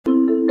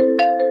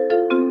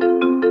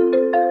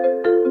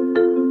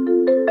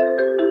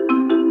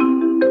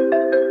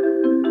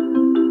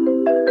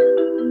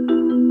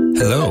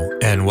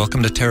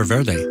welcome to Terra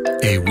Verde,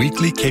 a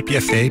weekly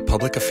KPFA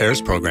public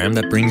affairs program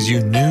that brings you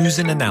news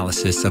and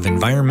analysis of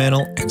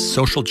environmental and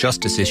social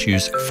justice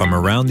issues from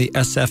around the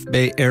SF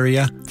Bay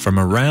Area, from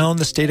around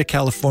the state of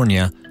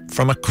California,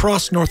 from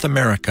across North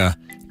America,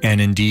 and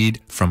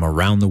indeed from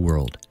around the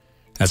world.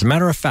 As a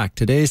matter of fact,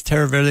 today's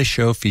Terra Verde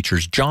show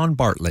features John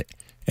Bartlett,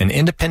 an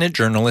independent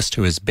journalist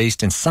who is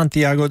based in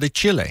Santiago de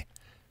Chile.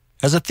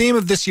 As a theme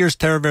of this year's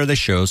Terra Verde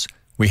shows,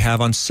 we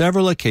have on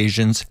several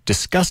occasions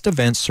discussed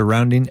events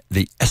surrounding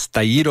the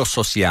estallido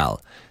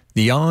social,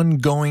 the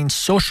ongoing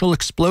social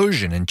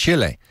explosion in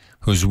Chile,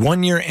 whose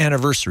one-year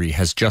anniversary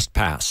has just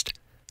passed.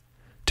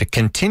 To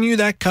continue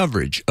that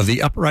coverage of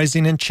the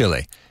uprising in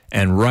Chile,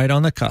 and right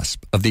on the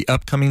cusp of the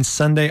upcoming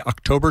Sunday,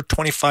 October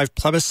 25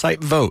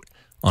 plebiscite vote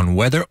on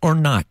whether or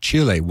not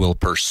Chile will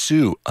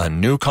pursue a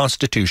new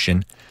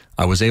constitution,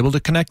 I was able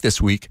to connect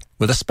this week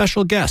with a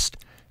special guest,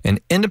 an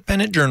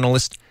independent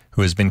journalist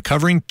who has been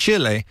covering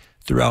Chile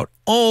throughout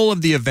all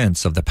of the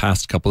events of the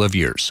past couple of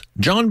years.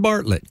 John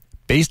Bartlett,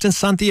 based in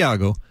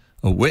Santiago,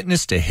 a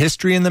witness to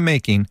history in the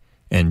making,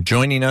 and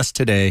joining us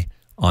today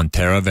on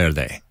Terra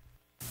Verde.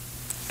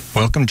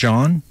 Welcome,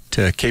 John,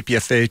 to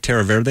KPFA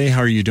Terra Verde.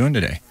 How are you doing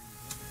today?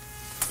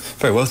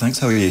 Very well, thanks.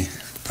 How are you?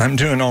 I'm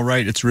doing all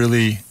right. It's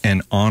really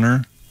an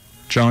honor,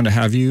 John, to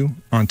have you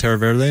on Terra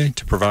Verde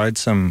to provide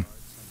some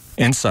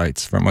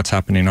insights from what's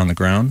happening on the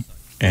ground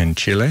in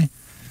Chile.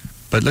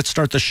 But let's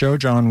start the show,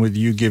 John, with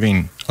you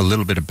giving a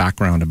little bit of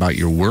background about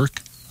your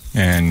work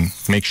and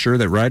make sure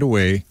that right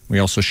away we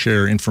also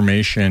share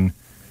information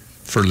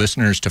for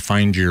listeners to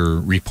find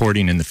your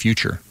reporting in the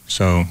future.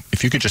 So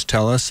if you could just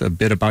tell us a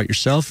bit about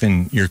yourself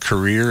and your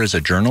career as a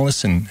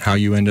journalist and how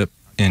you end up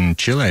in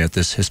Chile at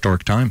this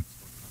historic time.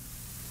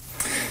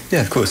 Yeah,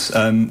 of course.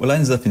 Well, I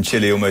ended up in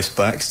Chile almost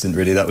by accident,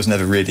 really. That was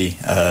never really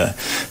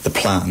the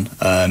plan.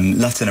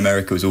 Latin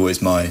America was always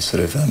my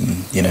sort of,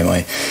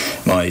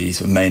 my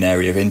sort of main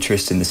area of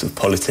interest in the sort of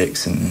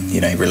politics and,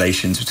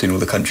 relations between all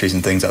the countries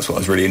and things. That's what I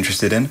was really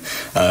interested in.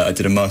 I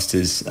did a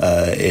master's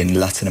in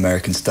Latin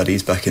American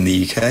studies back in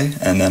the UK,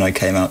 and then I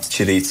came out to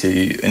Chile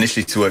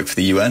initially to work for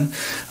the UN,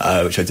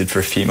 which I did for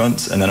a few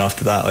months, and then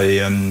after that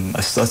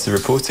I started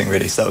reporting,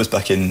 really. So that was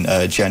back in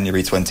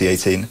January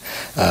 2018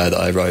 that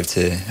I arrived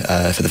here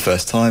for the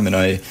first time, and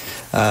I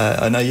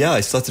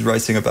started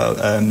writing about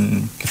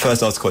the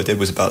first article I did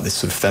was about this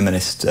sort of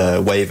feminist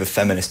wave of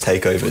feminist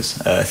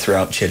takeovers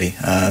throughout Chile.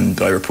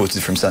 But I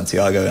reported from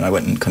Santiago, and I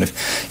went and kind of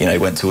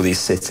went to all these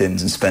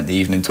sit-ins and spent the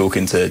evening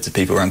talking to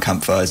people around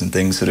campfires and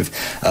things, sort of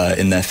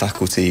in their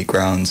faculty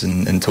grounds,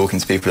 and talking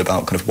to people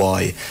about kind of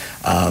why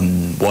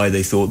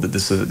they thought that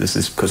this sort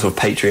of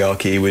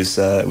patriarchy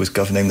was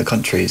governing the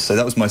country. So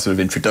that was my sort of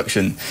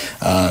introduction,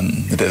 a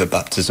bit of a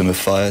baptism of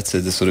fire to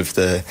the sort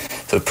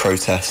of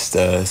protest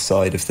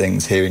side of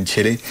things here in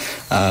Chile,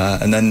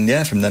 and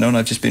then from then on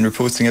I've just been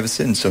reporting ever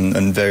since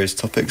on various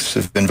topics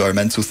of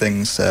environmental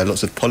things,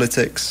 lots of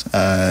politics,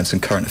 some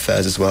current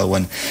affairs as well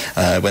when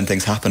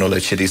things happen, although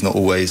Chile's not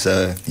always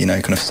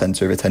kind of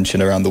centre of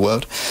attention around the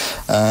world.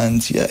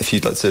 And if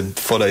you'd like to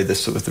follow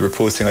this sort of the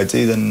reporting I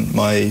do, then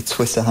my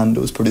Twitter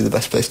handle is probably the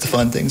best place to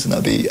find things, and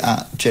that'd be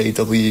at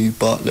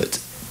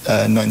JWBartlett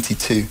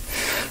 92.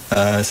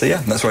 So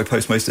that's where I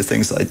post most of the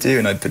things that I do,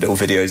 and I put little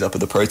videos up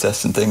of the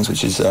protests and things,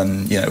 which is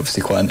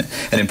obviously quite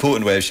an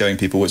important way of showing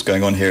people what's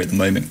going on here at the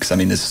moment, because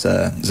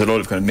there's a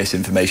lot of kind of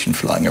misinformation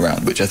flying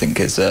around, which I think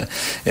is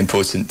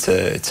important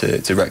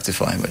to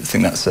rectify. But I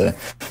think that's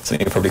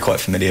something you're probably quite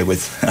familiar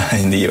with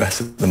in the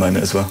US at the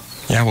moment as well.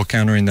 Yeah, well,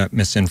 countering that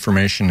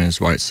misinformation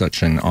is why it's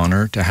such an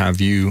honor to have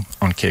you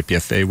on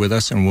KPFA with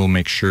us, and we'll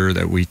make sure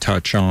that we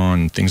touch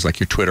on things like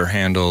your Twitter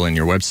handle and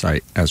your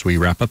website as we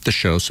wrap up the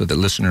show so that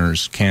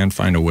listeners can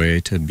find a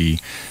way to be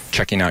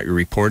checking out your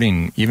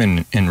reporting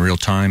even in real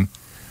time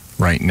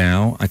right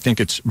now. I think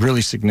it's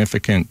really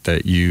significant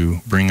that you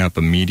bring up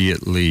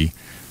immediately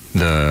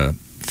the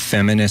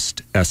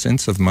feminist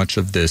essence of much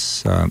of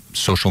this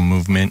social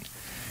movement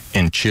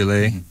in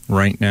Chile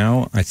right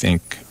now. I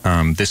think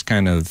this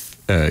kind of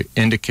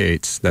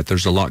indicates that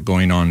there's a lot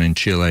going on in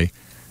Chile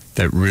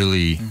that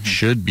really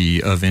should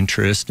be of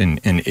interest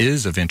and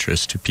is of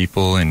interest to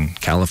people in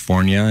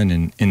California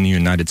and in the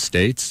United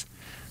States.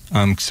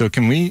 So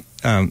can we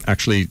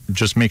actually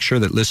just make sure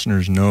that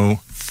listeners know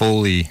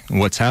fully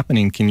what's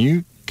happening? Can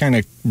you kind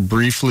of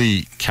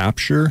briefly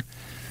capture,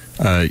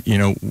 we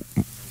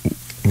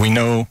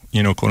know,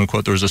 quote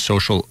unquote, there was a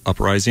social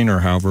uprising, or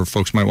however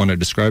folks might want to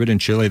describe it in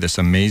Chile, this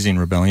amazing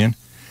rebellion.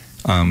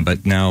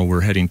 But now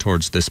we're heading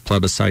towards this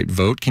plebiscite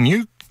vote. Can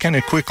you kind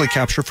of quickly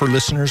capture for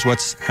listeners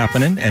what's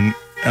happening? And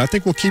I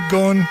think we'll keep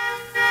going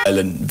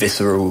violent,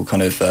 visceral,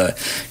 kind of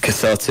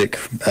cathartic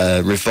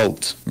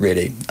revolt,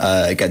 really,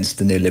 against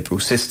the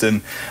neoliberal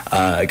system,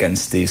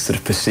 against these sort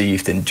of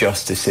perceived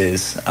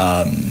injustices,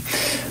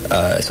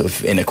 sort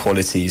of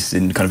inequalities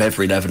in kind of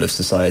every level of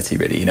society,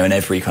 really. You know, in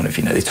every kind of,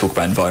 you know, they talk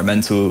about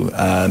environmental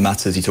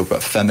matters, you talk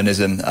about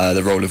feminism,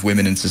 the role of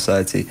women in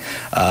society.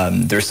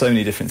 There are so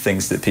many different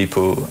things that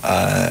people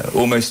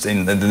almost,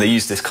 and they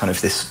use this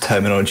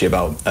terminology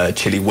about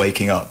Chile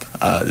waking up.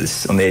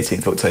 This, on the 18th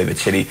of October,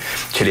 Chile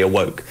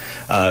awoke,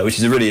 which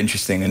is a really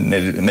interesting and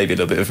maybe a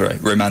little bit of a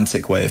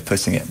romantic way of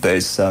putting it. But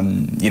it's,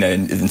 you know,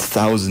 in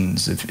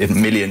thousands of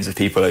millions of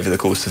people over the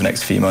course of the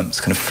next few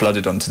months kind of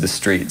flooded onto the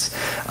streets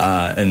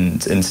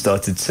and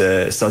started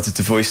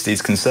to voice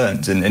these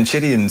concerns. And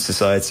Chilean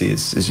society,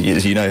 as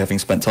you know, having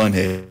spent time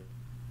here,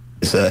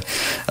 is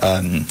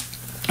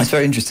it's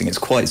very interesting. It's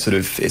quite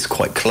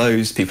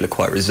closed. People are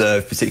quite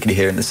reserved, particularly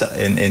here in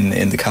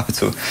the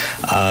capital.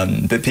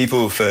 But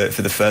people, for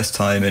the first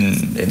time,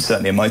 and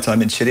certainly in my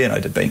time in Chile, and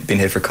I'd been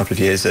here for a couple of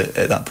years at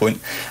that point,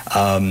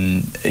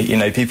 you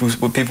know, people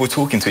were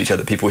talking to each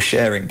other. People were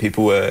sharing.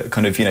 People were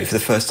kind of, you know, for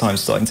the first time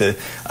starting to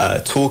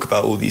talk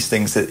about all these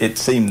things that it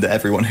seemed that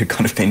everyone had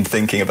kind of been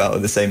thinking about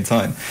at the same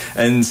time.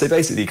 And so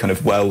basically, kind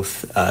of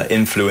wealth,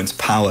 influence,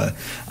 power,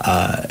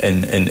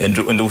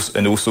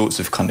 and all sorts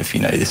of kind of,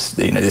 you know,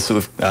 this sort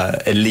of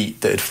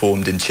elite that had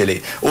formed in Chile.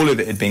 All of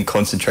it had been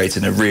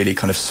concentrated in a really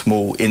kind of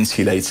small,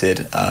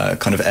 insulated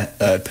kind of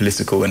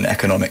political and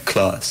economic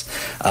class,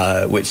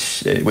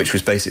 which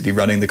was basically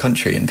running the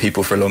country. And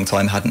people for a long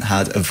time hadn't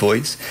had a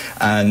voice,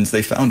 and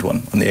they found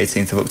one on the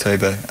 18th of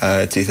October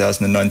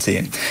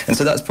 2019. And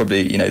so that's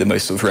probably, you know, the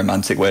most sort of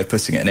romantic way of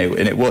putting it. And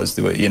it was,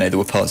 there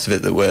were parts of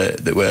it that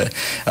were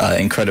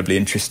incredibly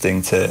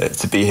interesting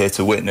to be here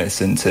to witness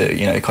and to,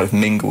 you know, kind of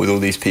mingle with all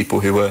these people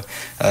who were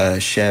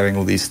sharing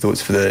all these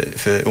thoughts for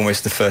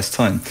almost the first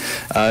time.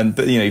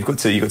 But, you know, you've got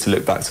to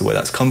look back to where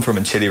that's come from.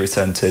 And Chile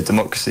returned to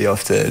democracy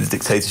after the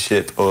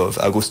dictatorship of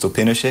Augusto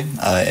Pinochet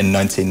in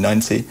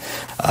 1990.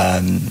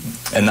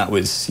 And that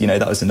was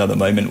another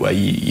moment where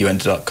you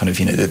ended up kind of,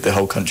 you know, the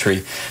whole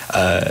country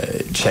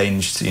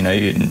changed, you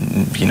know,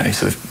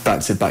 sort of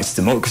back to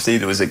democracy.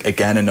 There was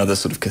again another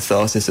sort of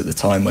catharsis at the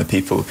time where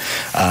people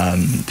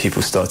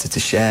started to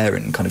share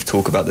and kind of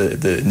talk about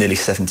the nearly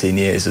 17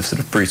 years of sort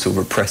of brutal,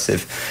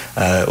 repressive,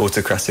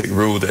 autocratic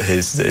rule that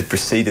had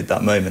preceded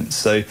that moment.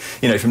 So,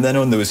 you know, from then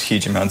on there was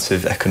huge amounts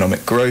of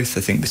economic growth.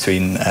 I think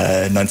between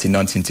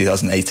 1990 and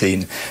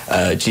 2018,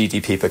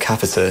 GDP per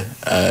capita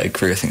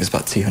grew. I think it was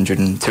about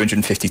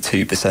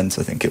 252%.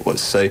 I think it was.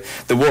 So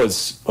there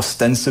was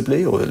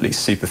ostensibly, or at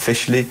least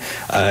superficially,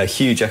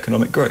 huge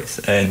economic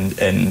growth, and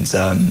the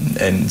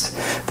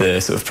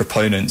sort of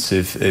proponents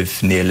of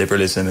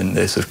neoliberalism and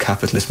the sort of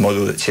capitalist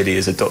model that Chile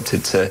has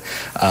adopted to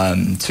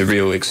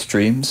real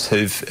extremes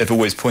have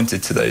always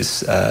pointed to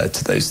those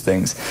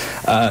things.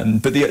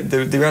 But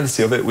the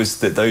reality of it was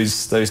that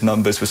those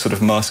numbers were sort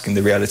of masking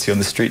the reality on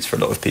the streets for a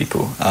lot of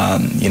people.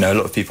 You know, a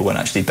lot of people weren't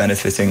actually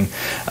benefiting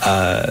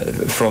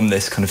from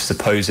this kind of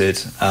supposed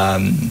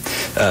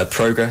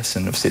progress,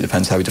 and obviously it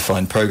depends how we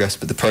define progress,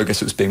 but the progress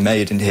that was being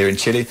made here in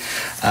Chile,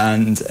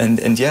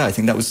 and yeah, I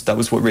think that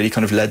was what really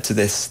kind of led to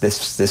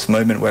this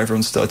moment where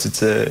everyone started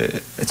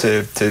to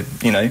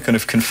you know, kind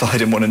of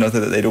confide in one another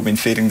that they'd all been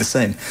feeling the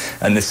same,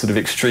 and this sort of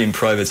extreme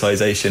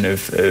privatization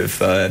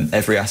of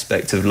every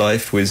aspect of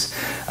life was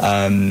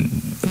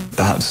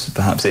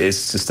perhaps it is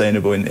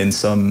sustainable in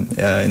some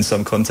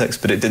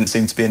contexts, but it didn't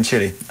seem to be in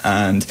Chile.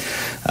 And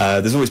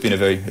there's always been a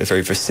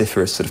very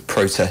vociferous sort of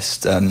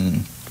protest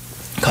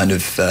kind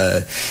of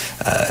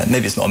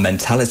maybe it's not a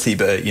mentality,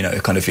 but you know,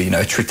 kind of, you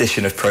know, a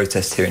tradition of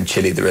protest here in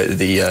Chile.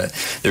 The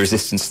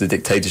resistance to the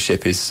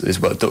dictatorship is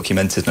well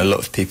documented, and a lot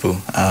of people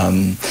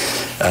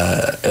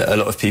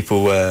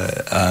were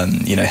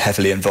you know,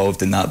 heavily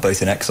involved in that,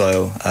 both in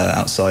exile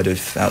outside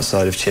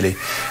of Chile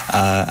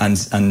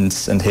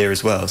and here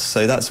as well.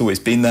 So that's always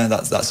been there.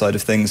 That's that side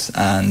of things,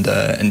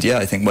 and yeah,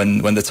 I think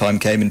when the time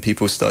came and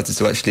people started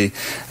to actually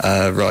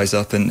rise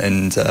up and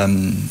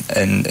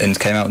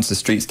came out into the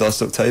streets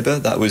last October,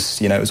 that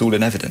was, you know, it was all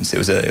in evidence. It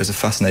was a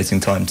fascinating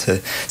time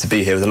to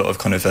be here with a lot of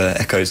kind of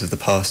echoes of the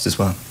past as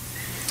well.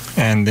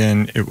 And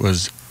then it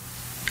was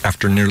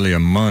after nearly a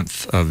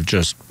month of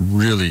just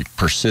really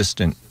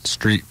persistent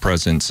street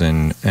presence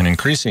and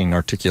increasing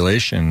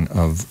articulation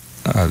of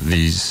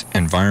these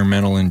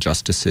environmental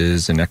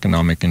injustices and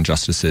economic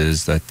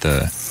injustices that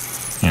the,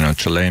 you know,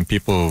 Chilean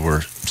people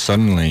were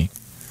suddenly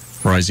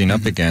rising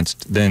up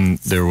against. Then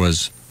there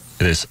was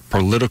this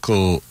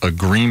political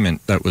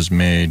agreement that was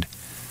made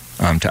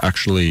to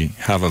actually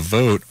have a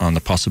vote on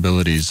the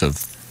possibilities of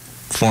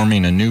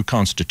forming a new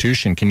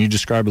constitution. Can you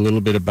describe a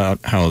little bit about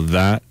how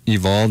that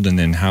evolved, and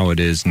then how it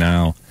is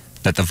now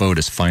that the vote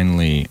is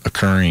finally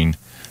occurring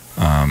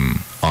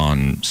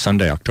on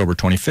Sunday, October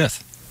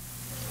 25th?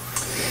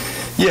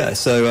 Yeah,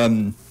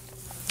 so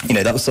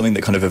that was something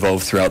that kind of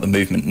evolved throughout the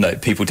movement. No,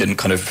 people didn't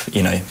kind of,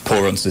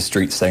 pour onto the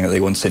streets saying that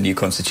they wanted a new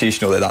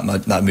constitution, although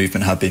that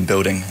movement had been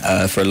building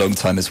for a long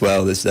time as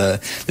well.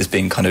 There's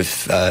been kind of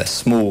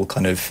small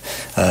kind of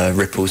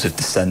ripples of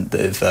dissent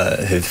that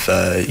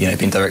have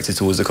been directed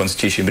towards the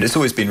constitution, but it's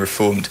always been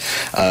reformed.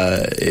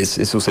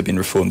 It's also been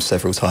reformed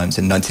several times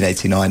in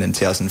 1989 and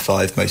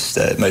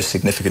 2005, most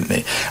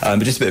significantly. But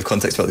just a bit of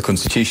context about the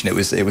constitution: it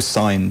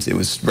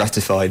was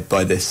ratified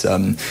by this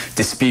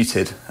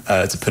disputed,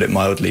 to put it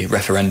mildly,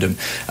 referendum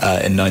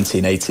in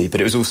 1980, but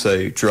it was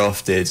also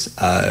drafted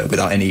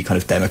without any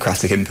kind of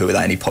democratic input,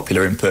 without any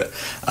popular input,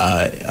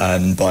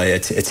 by a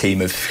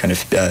team of kind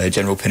of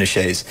General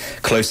Pinochet's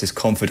closest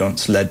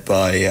confidants, led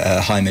by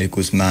Jaime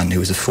Guzman, who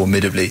was a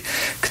formidably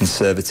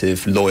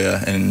conservative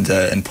lawyer and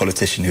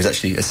politician who was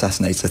actually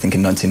assassinated, I think,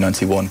 in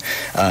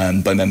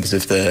 1991 by members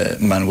of the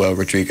Manuel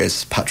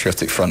Rodriguez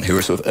Patriotic Front, who were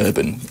a sort of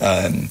urban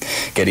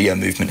guerrilla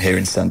movement here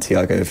in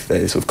Santiago,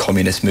 a sort of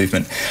communist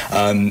movement.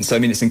 So, I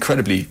mean, it's an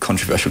incredibly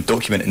controversial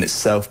document in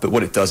itself, but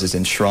what it does is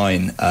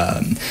enshrine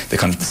the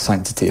kind of the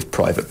sanctity of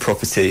private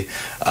property.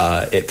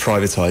 It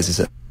privatizes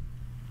it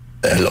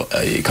a lot,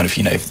 kind of,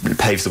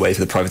 paves the way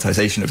for the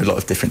privatization of a lot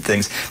of different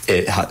things.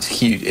 It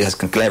has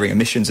glaring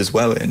omissions as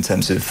well in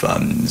terms of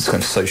kind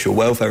of social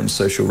welfare and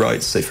social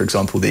rights. So, for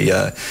example, the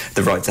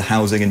right to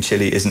housing in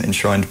Chile isn't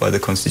enshrined by the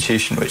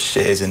constitution, which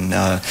it is in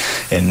other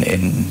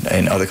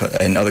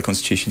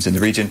constitutions in the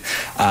region.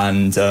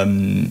 And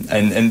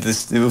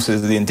there's also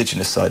the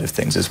indigenous side of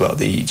things as well.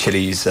 The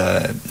Chile's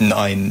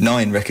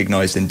nine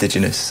recognised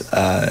indigenous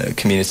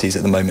communities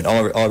at the moment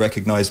are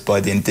recognised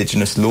by the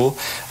indigenous law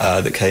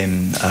that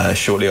came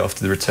shortly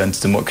after the return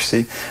to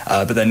democracy,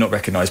 but they're not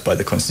recognised by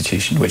the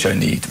constitution, which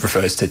only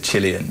refers to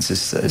Chileans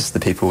as the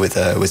people with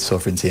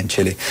sovereignty in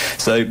Chile.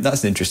 So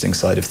that's an interesting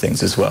side of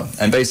things as well.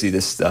 And basically,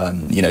 this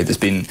there's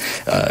been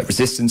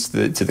resistance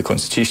to the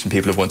constitution.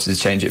 People have wanted to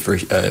change it for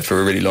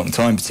a really long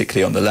time,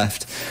 particularly on the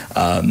left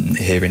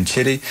here in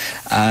Chile.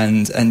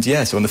 And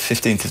so on the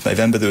 15th of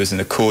November, there was an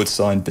accord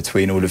signed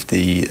between all of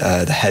the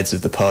heads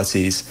of the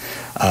parties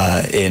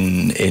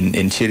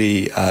in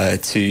Chile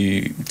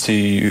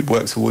to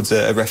work towards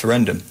a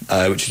referendum,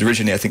 which was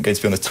originally, I think, going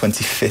to be on the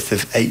 25th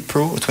of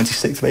April or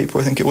 26th of April,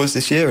 I think it was,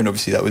 this year. And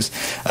obviously that was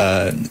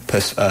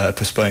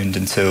postponed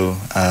until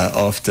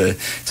after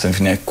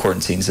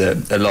quarantines are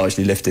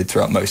largely lifted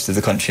throughout most of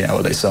the country now,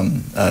 although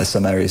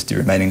some areas do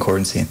remain in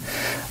quarantine.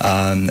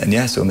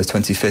 So on the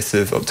 25th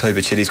of October,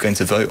 Chile is going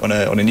to vote on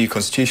a new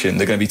constitution.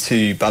 There are going to be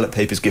two ballot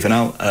papers given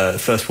out. The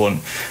first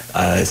one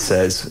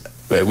says,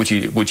 would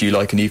you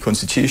like a new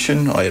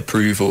constitution? I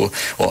approve or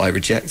I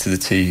reject,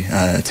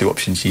 the two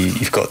options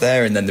you've got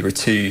there. And then there are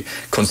two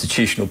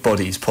constitutional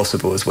bodies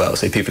possible as well.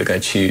 So people are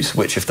going to choose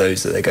which of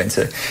those that they're going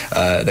to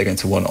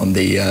want on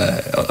the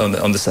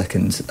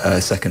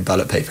second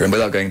ballot paper. And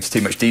without going into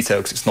too much detail,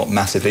 because it's not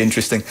massively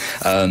interesting,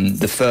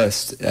 the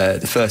first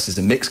is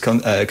a mixed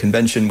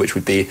convention, which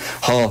would be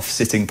half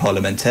sitting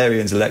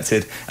parliamentarians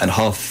elected and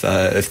half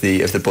of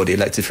the body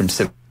elected from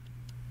civil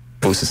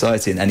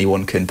society, and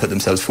anyone can put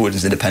themselves forward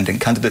as an independent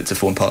candidate to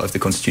form part of the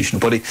constitutional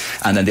body.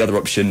 And then the other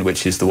option,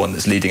 which is the one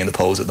that's leading in the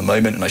polls at the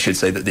moment, and I should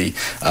say that the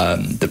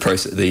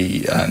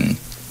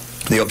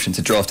option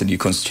to draft a new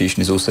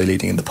constitution is also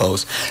leading in the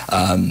polls.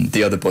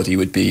 The other body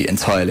would be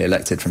entirely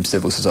elected from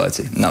civil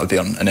society, and that would be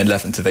on an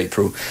 11th of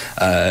April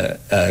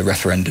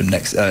referendum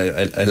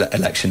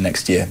election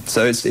next year.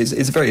 So it's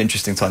a very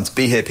interesting time to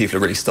be here. People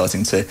are really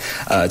starting to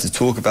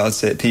talk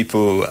about it.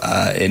 People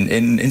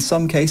in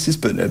some cases,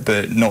 but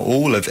not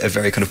all, are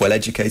very kind of well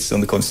educated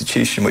on the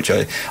constitution, which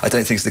I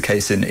don't think is the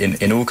case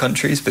in all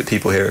countries. But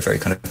people here are very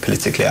kind of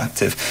politically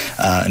active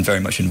and very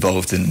much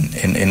involved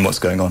in what's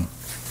going on.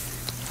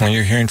 Well,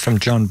 you're hearing from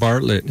John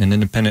Bartlett, an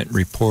independent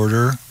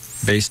reporter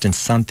based in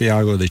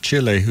Santiago de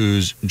Chile,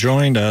 who's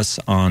joined us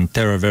on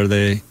Terra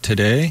Verde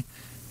today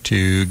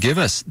to give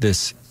us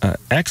this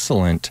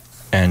excellent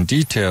and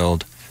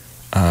detailed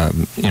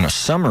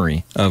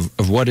summary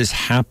of what is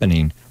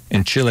happening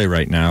in Chile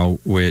right now,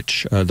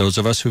 which those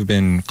of us who've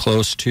been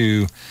close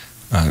to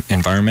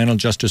environmental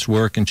justice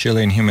work in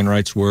Chile and human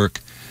rights work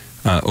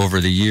over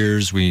the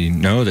years, we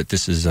know that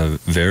this is a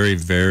very,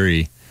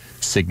 very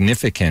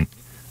significant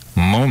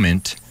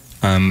moment.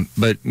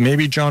 But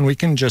maybe, John, we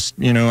can just,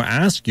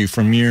 ask you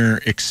from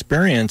your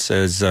experience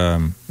as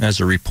a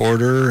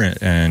reporter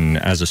and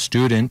as a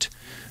student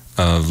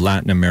of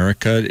Latin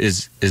America,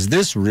 is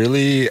this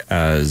really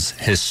as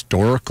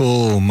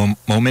historical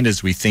moment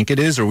as we think it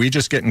is? Or are we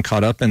just getting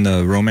caught up in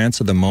the romance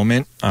of the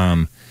moment?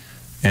 And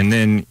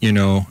then,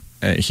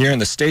 here in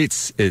the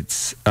States,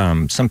 it's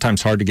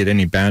sometimes hard to get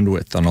any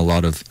bandwidth on a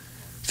lot of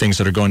things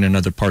that are going on in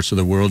other parts of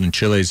the world, and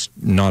Chile's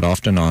not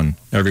often on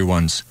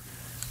everyone's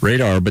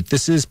radar, but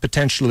this is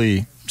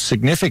potentially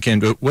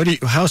significant.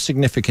 How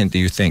significant do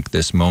you think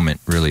this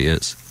moment really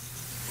is?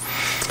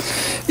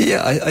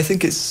 Yeah, I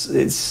think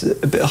it's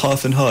a bit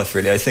half and half,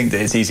 really. I think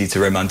that it's easy to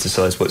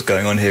romanticize what's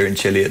going on here in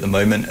Chile at the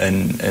moment,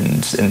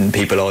 and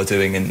people are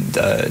doing, and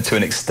to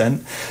an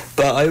extent.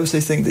 But I also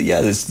think that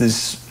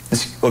there's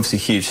obviously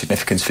huge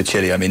significance for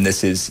Chile. I mean,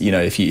 this is,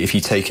 if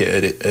you take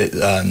it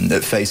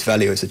at face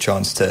value, it's a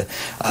chance to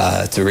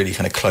really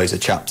kind of close a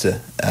chapter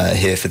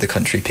here for the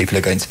country. People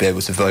are going to be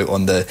able to vote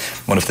on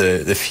one of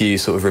the few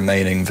sort of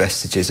remaining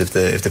vestiges of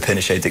the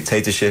Pinochet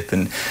dictatorship,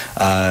 and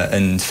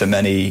for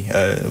many,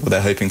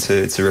 they're hoping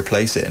to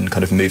replace it and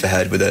kind of move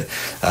ahead with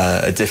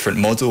a different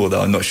model.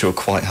 Although I'm not sure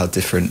quite how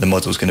different the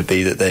model is going to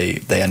be that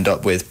they end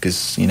up with,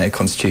 because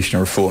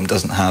constitutional reform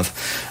doesn't have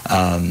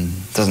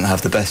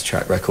the best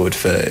track record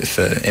for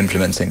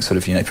implementing sort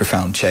of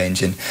profound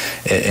change in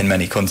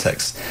many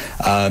contexts.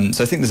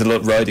 So I think there's a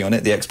lot riding on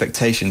it. The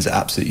expectations are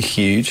absolutely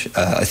huge.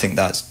 I think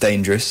that's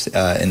dangerous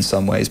in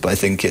some ways, but I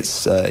think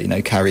it's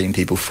carrying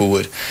people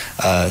forward,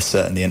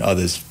 certainly in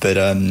others. But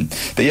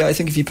yeah, I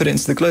think if you put it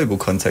into the global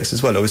context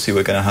as well, obviously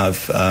we're going to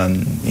have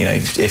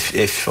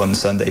if on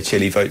Sunday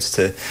Chile votes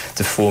to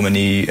form a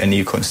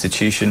new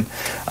constitution,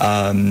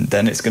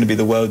 then it's going to be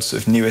the world's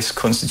sort of newest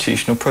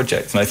constitutional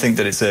project. And I think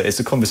that it's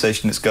a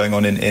conversation that's going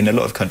on in a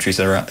lot of countries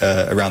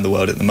around the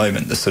world at the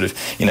moment. The sort of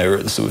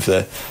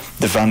the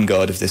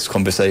vanguard of this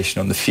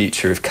conversation on the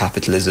future of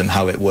capitalism,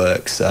 how it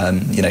works.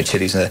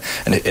 Chile's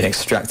an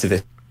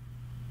extractivist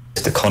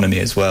economy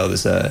as well.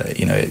 There's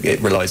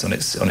it relies on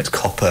its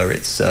copper,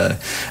 its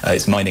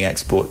mining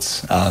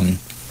exports.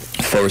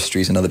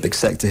 Forestry is another big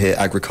sector here.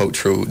 The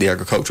agricultural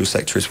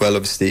sector as well.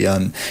 Obviously, I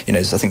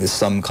think there's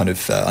some kind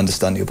of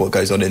understanding of what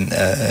goes on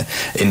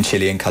in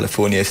Chile and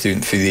California through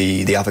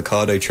the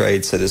avocado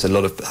trade. So there's a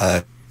lot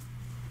of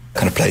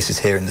kind of places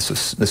here in the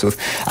sort of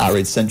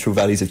arid central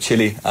valleys of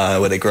Chile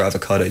where they grow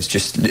avocados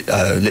just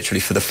literally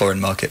for the foreign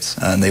markets,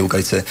 and they all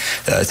go to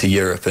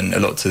Europe and a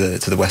lot to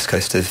the west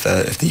coast of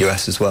the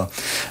US as well.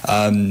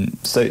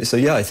 So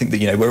yeah, I think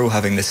that we're all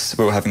having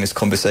this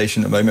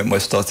conversation at the moment. We're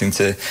starting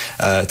to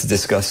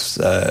discuss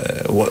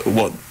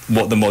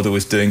what the model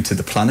is doing to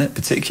the planet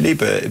particularly,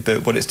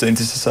 but what it's doing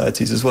to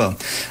societies as well.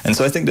 And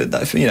so I think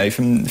that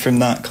from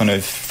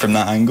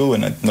that angle,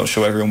 and I'm not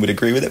sure everyone would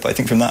agree with it, but I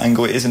think from that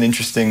angle it is an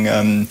interesting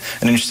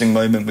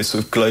moment with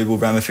sort of global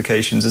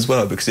ramifications as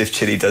well. Because if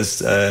Chile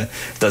does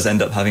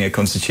end up having a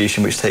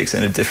constitution which takes it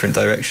in a different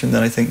direction,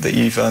 then I think that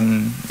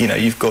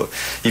you've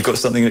got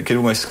something that could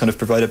almost kind of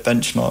provide a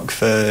benchmark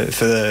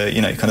for the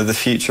kind of the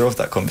future of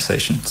that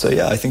conversation. So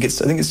yeah, I think it's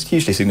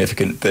hugely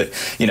significant, but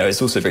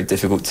it's also very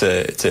difficult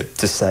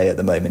to say at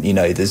the moment.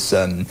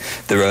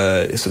 There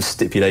are sort of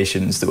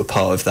stipulations that were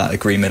part of that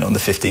agreement on the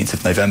 15th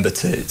of November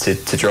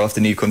to draft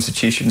a new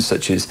constitution,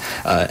 such as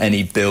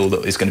any bill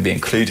that is going to be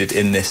included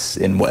in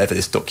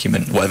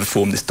whatever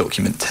form this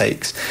document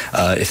takes,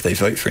 if they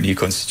vote for a new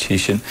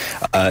constitution,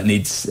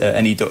 needs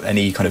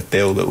any kind of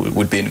bill that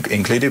would be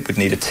included would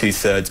need a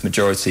 2/3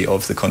 majority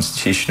of the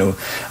constitutional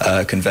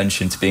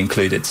convention to be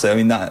included. So I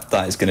mean that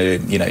is going to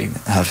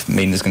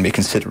mean there's going to be a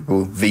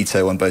considerable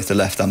veto on both the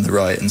left and the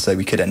right, and so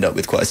we could end up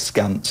with quite a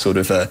scant sort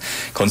of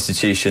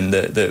constitution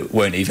that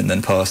won't even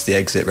then pass the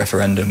exit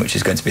referendum, which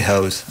is going to be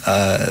held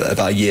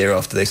about a year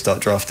after they start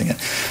drafting it.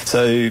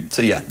 So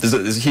yeah,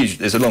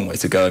 there's a long way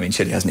to go. I mean,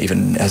 Chile hasn't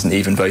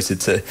even voted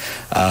to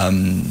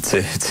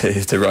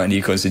write a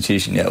new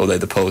constitution yet, although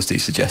the polls do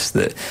suggest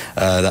that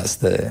that's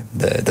the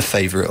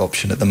favourite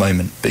option at the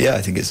moment. But yeah,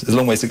 I think it's a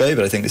long way to go,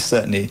 but I think it's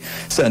certainly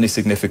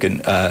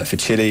significant for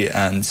Chile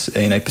and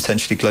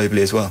potentially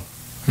globally as well.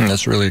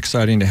 That's really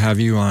exciting to have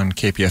you on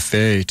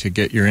KPFA to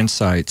get your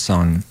insights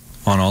on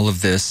all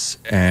of this,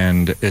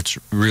 and it's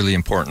really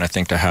important, I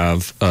think, to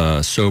have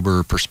a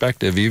sober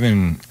perspective,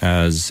 even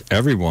as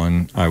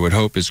everyone, I would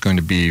hope, is going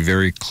to be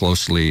very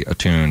closely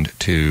attuned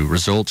to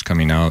results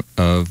coming out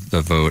of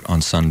the vote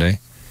on Sunday.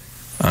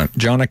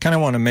 John, I kind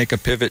of want to make a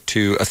pivot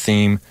to a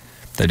theme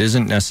that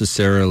isn't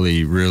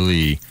necessarily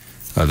really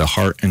the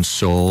heart and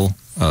soul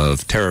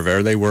of Terra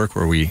Verde work,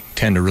 where we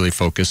tend to really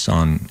focus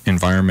on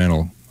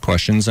environmental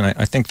questions, and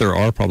I think there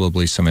are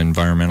probably some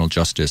environmental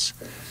justice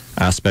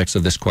aspects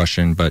of this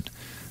question, but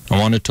I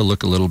wanted to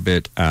look a little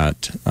bit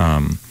at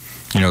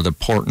the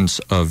importance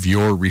of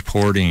your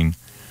reporting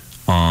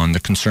on the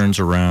concerns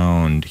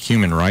around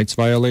human rights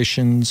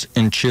violations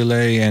in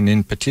Chile, and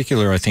in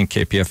particular, I think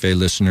KPFA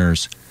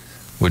listeners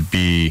would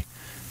be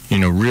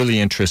really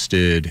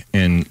interested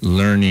in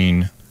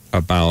learning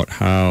about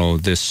how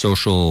this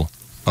social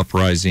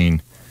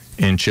uprising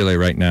in Chile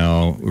right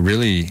now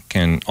really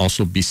can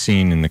also be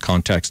seen in the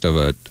context of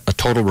a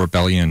total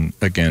rebellion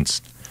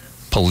against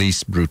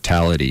police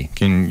brutality.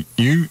 Can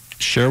you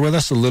share with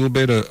us a little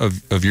bit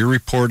of your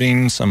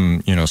reporting,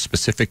 some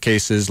specific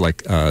cases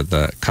like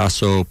the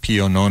Caso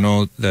Pio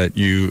Nono that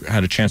you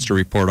had a chance to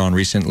report on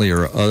recently,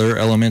 or other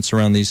elements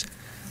around these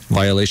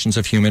violations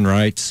of human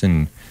rights,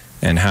 and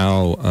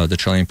how the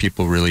Chilean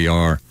people really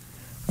are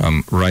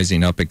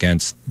rising up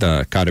against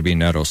the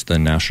Carabineros, the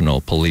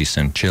national police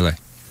in Chile?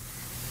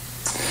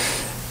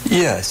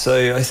 Yeah,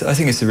 so I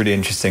think it's a really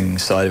interesting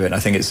side of it, and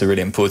I think it's a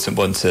really important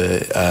one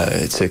to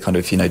kind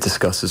of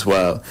discuss as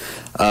well.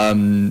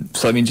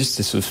 So I mean, just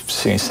to sort of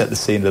set the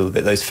scene a little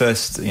bit, those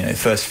first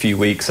few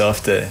weeks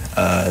after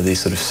the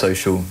sort of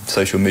social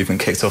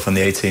movement kicked off on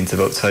the 18th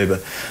of October,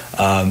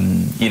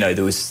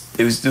 there was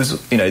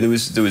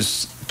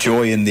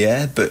joy in the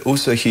air, but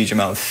also a huge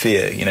amount of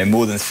fear.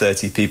 More than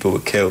 30 people were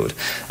killed,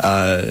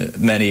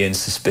 many in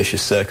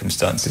suspicious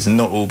circumstances, and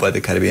not all by the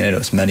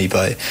Carabineros, many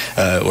by,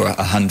 or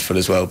a handful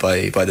as well,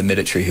 by the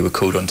military who were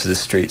called onto the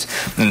streets.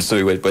 And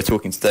so we're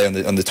talking today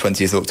on the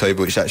 20th of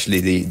October, which is actually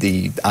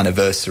the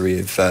anniversary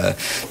of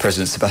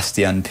President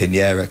Sebastián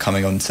Piñera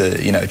coming on to,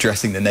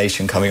 addressing the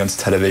nation, coming onto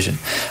television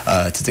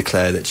to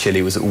declare that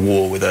Chile was at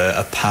war with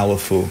a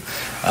powerful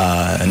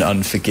and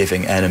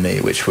unforgiving enemy,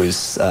 which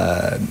was,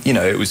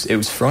 it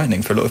was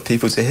frightening for a lot of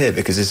people to hear,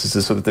 because this is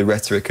the sort of the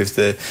rhetoric of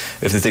the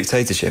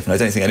dictatorship, and I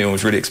don't think anyone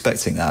was really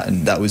expecting that.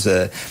 And that was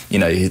the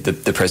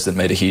president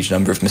made a huge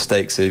number of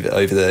mistakes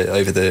over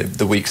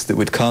the weeks that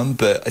would come,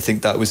 but I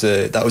think that was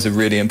a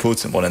really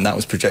important one, and that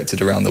was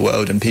projected around the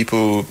world, and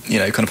people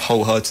kind of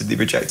wholeheartedly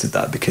rejected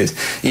that, because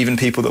even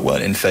people that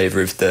weren't in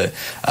favour of the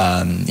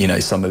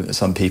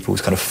some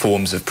people's kind of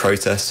forms of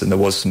protest, and there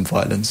was some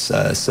violence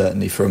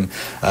certainly from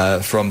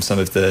some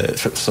of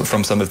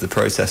the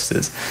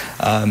protesters,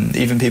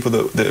 even people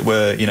that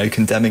were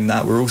condemning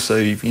that were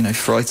also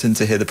frightened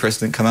to hear the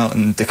president come out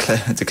and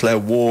declare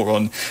war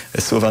on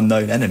a sort of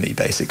unknown enemy,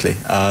 basically.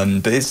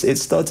 But it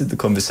started the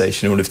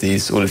conversation, all of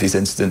these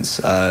incidents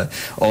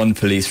on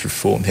police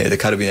reform here. The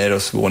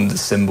Carabineros were one of the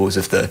symbols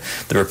of the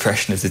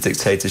repression of the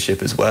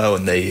dictatorship as well,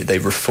 and they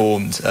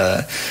reformed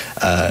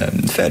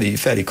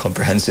fairly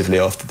comprehensively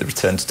after the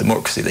return to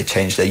democracy. They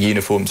changed their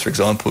uniforms, for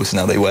example, so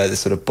now they wear this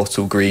sort of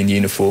bottle green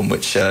uniform,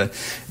 which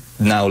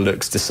now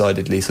looks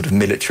decidedly sort of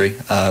military.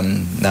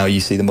 Now you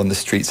see them on the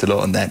streets a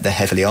lot, and they're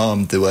heavily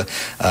armed. There were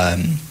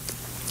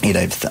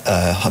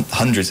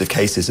hundreds of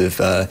cases of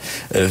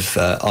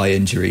eye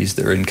injuries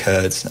that were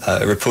incurred,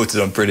 reported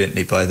on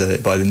brilliantly by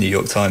the New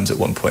York Times at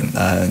one point.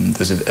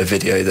 There's a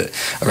video that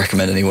I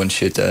recommend anyone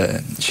should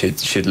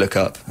look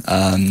up,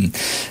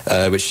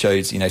 which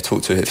showed,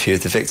 talked to a few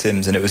of the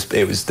victims, and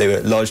they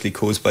were largely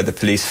caused by the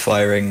police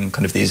firing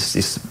kind of these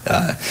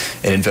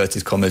in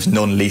inverted commas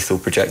non-lethal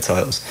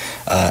projectiles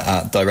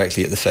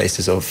directly at the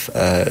faces of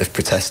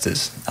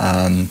protesters,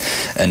 and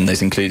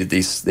those included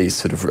these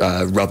sort of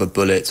rubber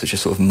bullets, which are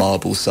sort of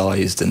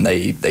marble-sized, and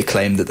they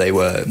claimed that they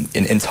were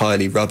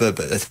entirely rubber,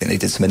 but I think they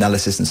did some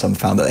analysis and some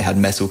found that they had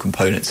metal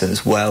components in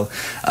as well.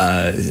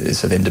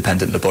 Sort of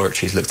independent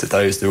laboratories looked at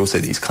those. There were also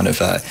these kind of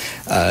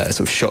sort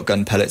of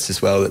shotgun pellets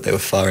as well that they were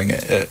firing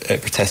at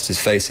protesters'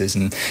 faces.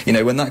 And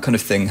when that kind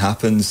of thing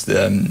happens,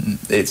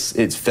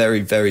 it's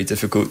very, very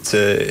difficult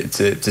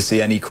to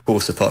see any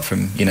course apart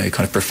from kind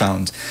of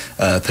profound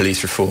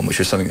police reform, which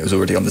was something that was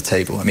already on the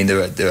table. I mean, there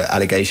were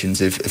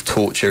allegations of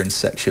torture and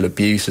sexual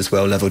abuse as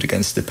well levelled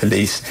against the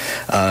police.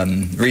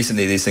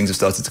 Recently, these things have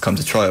started to come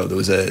to trial. There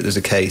was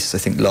a case, I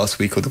think last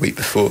week or the week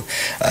before,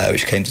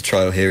 which came to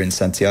trial here in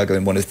Santiago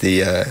in one of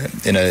the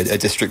in a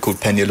district called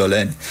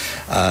Peñalolén.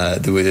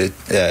 There were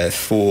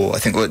four. I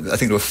think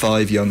there were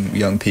 5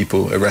 young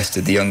people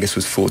arrested. The youngest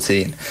was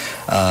 14,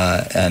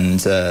 and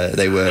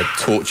they were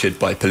tortured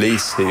by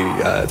police who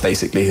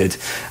basically had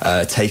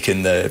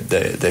taken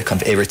the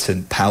kind of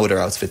irritant powder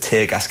out of a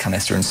tear gas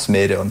canister and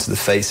smeared it onto the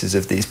faces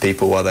of these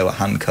people while they were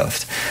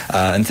handcuffed,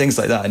 and things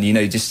like that. And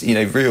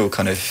real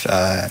kind of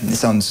it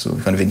sounds sort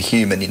of kind of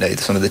inhuman.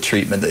 Some of the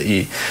treatment that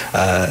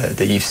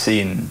you've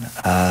seen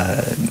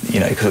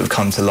kind of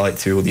come to light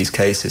through all these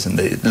cases, and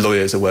the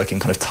lawyers are working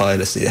kind of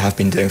tirelessly. They have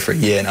been doing for a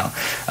year now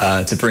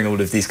to bring all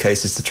of these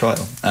cases to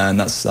trial, and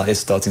that is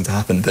starting to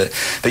happen. But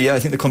yeah, I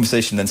think the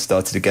conversation then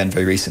started again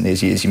very recently,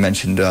 as you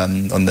mentioned,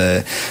 on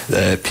the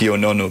Pio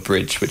Nono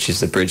Bridge, which is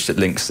the bridge that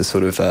links the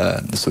sort of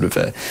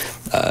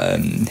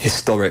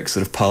historic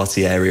sort of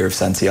party area of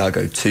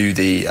Santiago to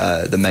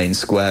the main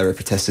square where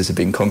protesters have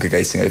been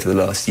congregating over the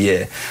last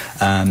year.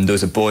 There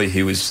was a boy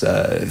who was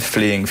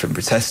fleeing from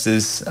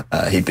protesters.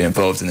 He'd been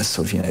involved in this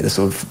sort of the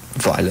sort of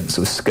violent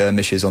sort of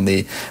skirmishes on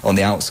the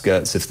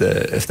outskirts of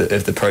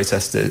the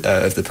protest,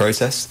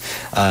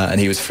 and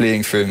he was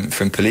fleeing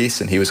from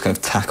police, and he was kind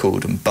of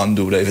tackled and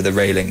bundled over the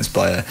railings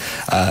by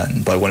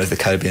one of the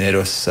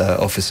Carabineros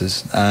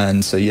officers.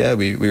 And so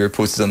we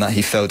reported on that.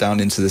 He fell down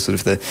into the sort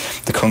of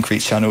the concrete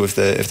channel of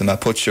the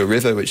Mapocho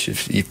River, which,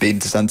 if you've been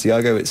to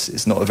Santiago,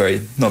 it's not a very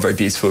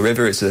beautiful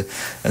river. It's a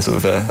sort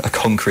of a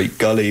concrete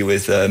gully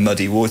with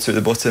muddy water at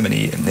the bottom, and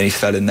he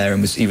fell in there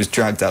and was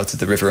dragged out of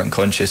the river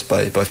unconscious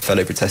by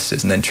fellow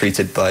protesters, and then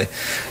treated by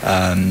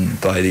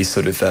these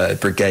sort of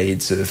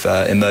brigades of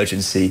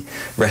emergency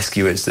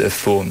rescuers that have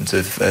formed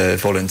of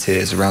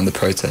volunteers around the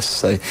protests.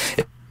 So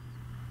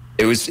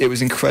it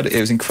was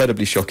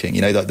incredibly shocking.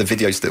 Like the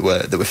videos that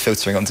were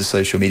filtering onto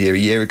social media a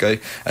year ago,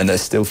 and they're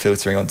still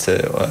filtering onto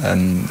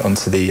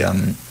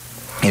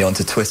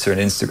Twitter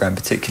and Instagram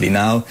particularly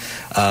now.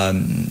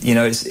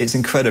 It's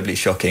incredibly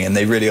shocking, and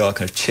they really are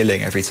kind of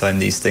chilling every time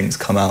these things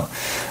come out.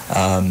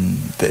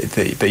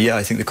 But yeah,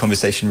 I think the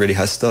conversation really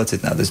has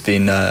started now. There's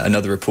been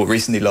another report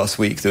recently. Last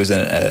week there was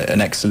an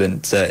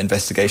excellent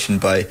investigation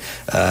by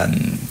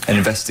an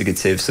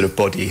investigative sort of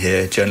body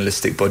here,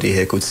 journalistic body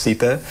here called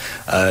CIPER,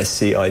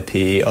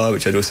 CIPER,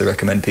 which I'd also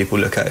recommend people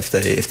look at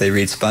if they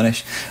read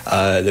Spanish.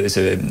 There was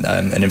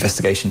an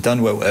investigation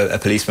done where a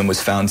policeman was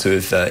found to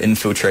have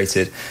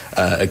infiltrated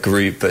a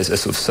group, a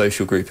sort of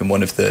social group in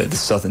one of the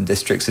southern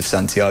districts of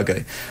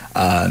Santiago,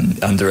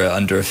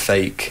 under a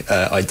fake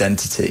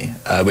identity,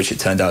 which it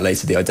turned out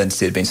later the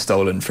identity had been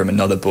stolen from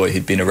another boy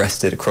who'd been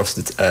arrested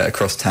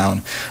across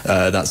town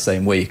that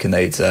same week, and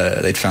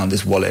they'd found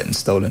his wallet and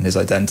stolen his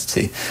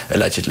identity,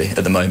 allegedly,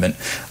 at the moment.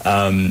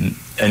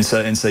 And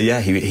so,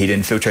 yeah, he'd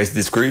infiltrated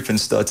this group and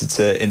started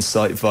to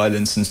incite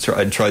violence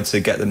and tried to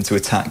get them to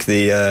attack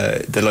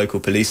the local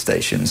police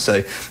station.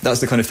 So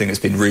that's the kind of thing that's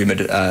been rumoured.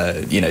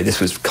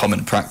 This was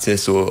common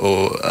practice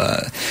or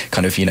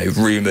kind of,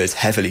 rumoured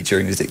heavily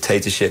during the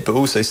dictatorship. But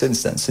also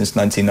since then, since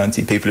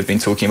 1990, people have been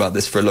talking about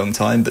this for a long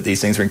time. But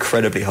these things are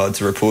incredibly hard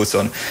to report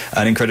on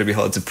and incredibly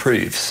hard to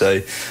prove.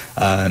 So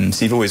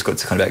you've always got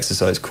to kind of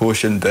exercise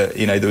caution. But,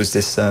 there was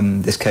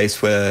this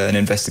case where an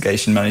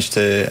investigation managed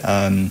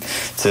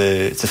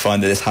to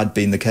find that this had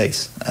been the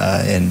case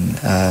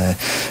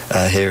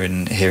here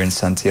in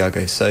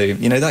Santiago. So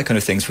that kind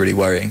of thing's really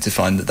worrying, to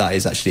find that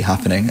is actually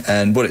happening.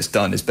 And what it's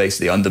done is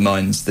basically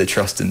undermines the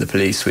trust in the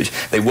police, which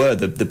they were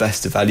the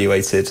best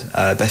evaluated,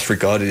 best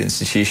regarded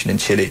institution in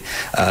Chile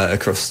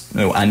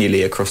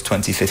annually across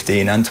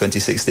 2015 and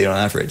 2016 on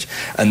average.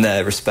 And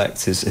their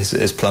respect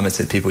has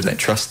plummeted. People don't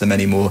trust them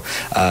anymore.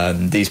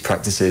 These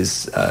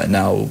practices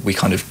now we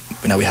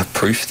have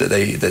proof that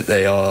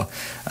they are.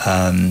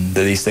 That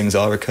these things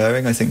are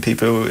occurring. I think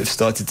people have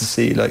started to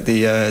see, like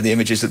the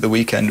images at the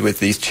weekend with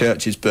these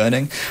churches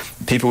burning.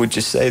 People would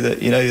just say that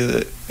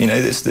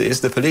it's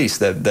the police.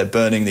 They're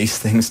burning these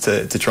things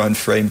to try and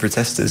frame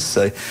protesters.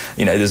 So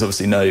there's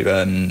obviously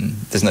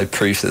no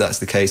proof that that's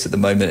the case at the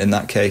moment in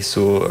that case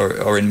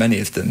or in many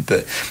of them.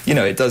 But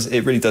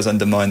it really does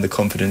undermine the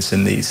confidence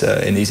in these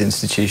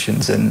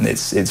institutions, and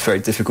it's very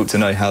difficult to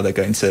know how they're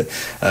going to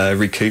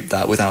recoup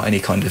that without any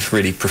kind of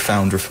really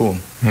profound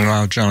reform.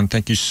 Wow, John,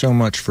 thank you so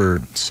much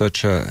for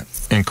such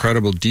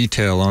incredible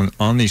detail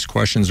on these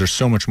questions. There's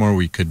so much more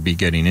we could be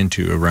getting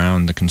into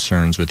around the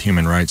concerns with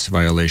human rights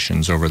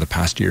violations over the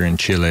past year in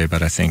Chile,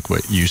 but I think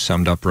what you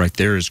summed up right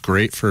there is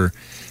great for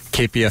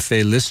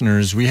KPFA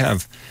listeners. We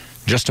have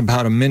just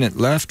about a minute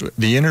left.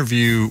 The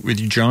interview with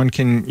you, John,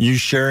 can you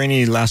share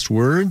any last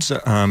words?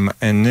 And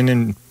then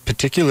in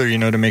particular,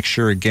 to make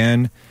sure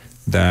again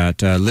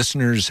that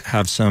listeners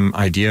have some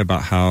idea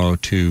about how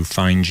to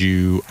find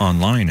you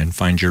online and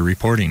find your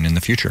reporting in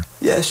the future.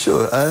 Yeah,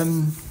 sure.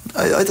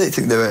 I don't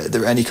think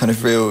there are any kind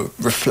of real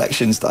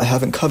reflections that I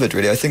haven't covered,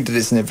 really. I think that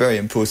it's a very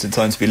important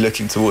time to be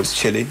looking towards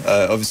Chile.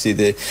 Obviously,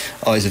 the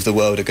eyes of the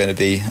world are going to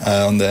be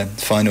on the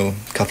final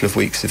couple of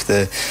weeks of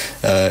the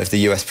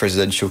US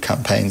presidential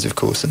campaigns, of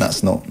course, and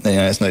that's not,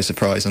 it's no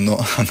surprise. I'm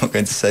not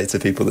going to say to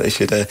people that they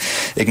should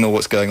ignore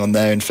what's going on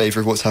there in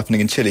favour of what's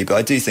happening in Chile. But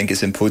I do think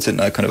it's important,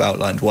 and I kind of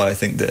outlined why I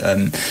think that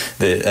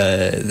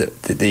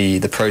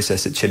the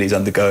process that Chile's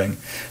undergoing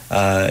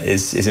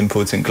is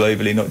important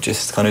globally, not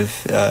just kind of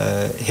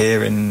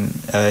here in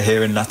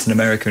Latin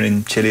America and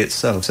in Chile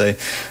itself. So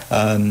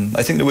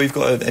I think that we've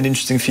got an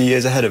interesting few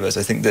years ahead of us.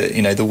 I think that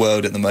the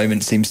world at the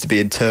moment seems to be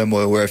in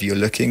turmoil wherever you're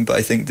looking, but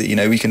I think that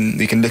we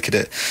can look at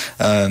it.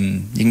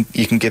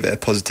 You can give it a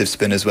positive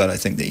spin as well. I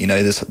think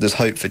that there's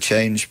hope for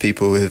change.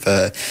 People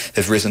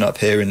have risen up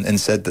here and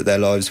said that their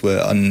lives were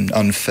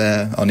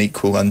unfair,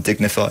 unequal,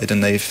 undignified,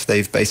 and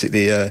they've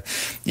basically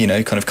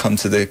kind of come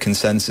to the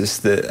consensus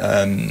that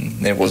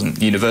it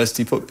wasn't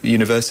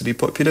universally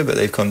popular, but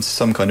they've come to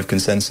some kind of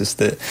consensus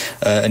that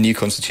a new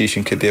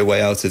constitution could be a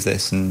way out of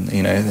this, and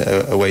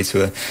a way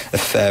to a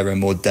fairer,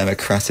 more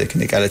democratic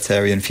and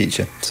egalitarian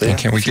future. So yeah,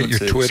 can we get your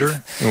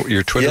Twitter?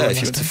 Your Twitter? Yeah, if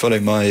you want to follow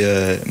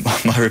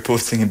my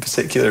reporting in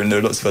particular, and there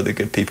are lots of other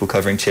good people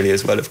covering Chile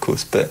as well, of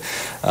course. But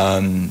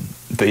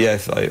yeah,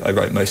 I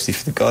write mostly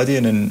for The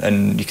Guardian,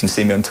 and you can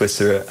see me on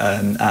Twitter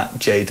at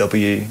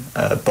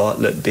JW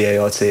Bartlett,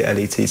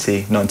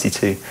 BARTLETT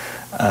 92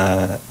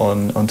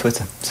 on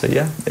Twitter. So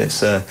yeah,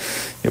 it's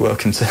you're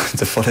welcome to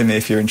follow me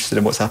if you're interested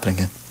in what's happening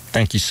here.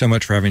 Thank you so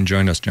much for having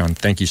joined us, John.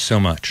 Thank you so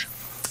much.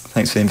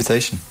 Thanks for the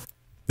invitation.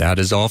 That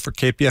is all for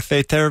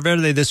KPFA Terra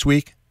Verde this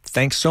week.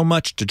 Thanks so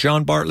much to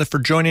John Bartlett for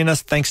joining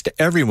us. Thanks to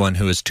everyone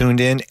who has tuned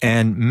in,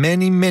 and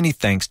many, many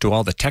thanks to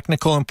all the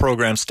technical and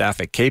program staff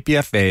at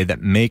KPFA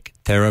that make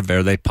Terra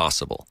Verde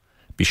possible.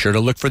 Be sure to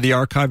look for the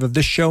archive of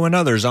this show and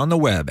others on the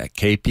web at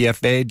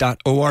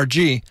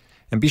kpfa.org,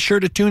 and be sure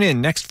to tune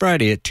in next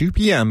Friday at 2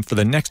 p.m. for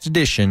the next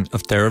edition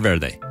of Terra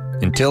Verde.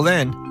 Until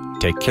then,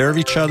 take care of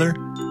each other,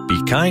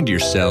 be kind to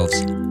yourselves,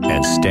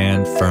 and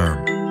stand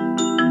firm.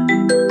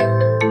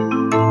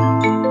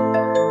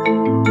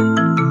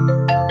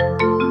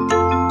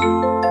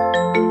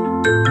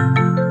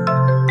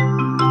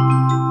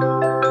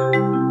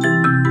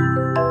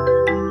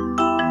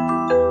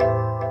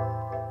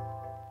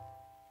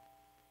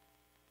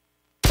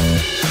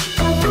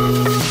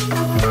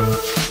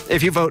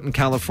 If you vote in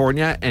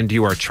California and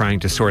you are trying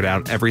to sort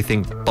out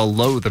everything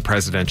below the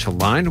presidential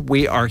line,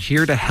 we are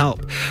here to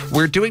help.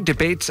 We're doing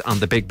debates on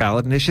the big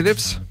ballot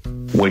initiatives.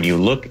 When you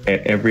look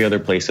at every other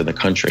place in the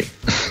country,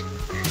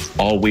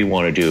 all we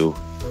want to do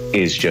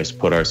is just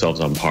put ourselves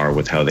on par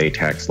with how they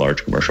tax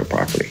large commercial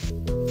property.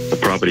 The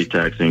property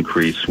tax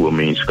increase will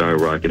mean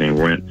skyrocketing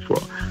rent for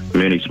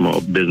many small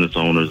business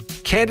owners.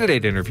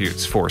 Candidate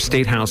interviews for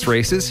state house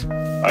races.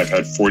 I've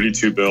had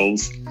 42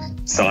 bills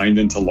signed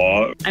into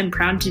law. I'm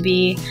proud to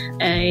be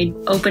an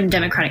open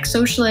democratic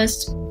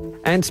socialist.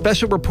 And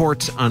special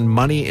reports on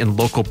money in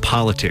local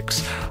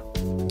politics.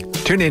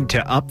 Tune in to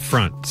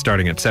Upfront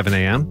starting at 7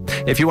 a.m.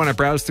 If you want to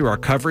browse through our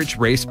coverage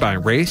race by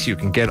race, you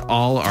can get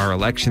all our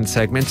election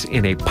segments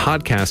in a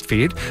podcast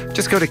feed.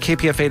 Just go to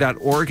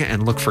kpfa.org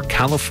and look for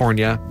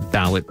California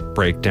Ballot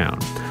Breakdown.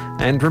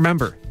 And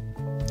remember,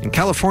 in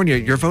California,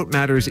 your vote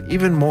matters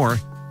even more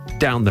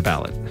down the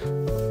ballot.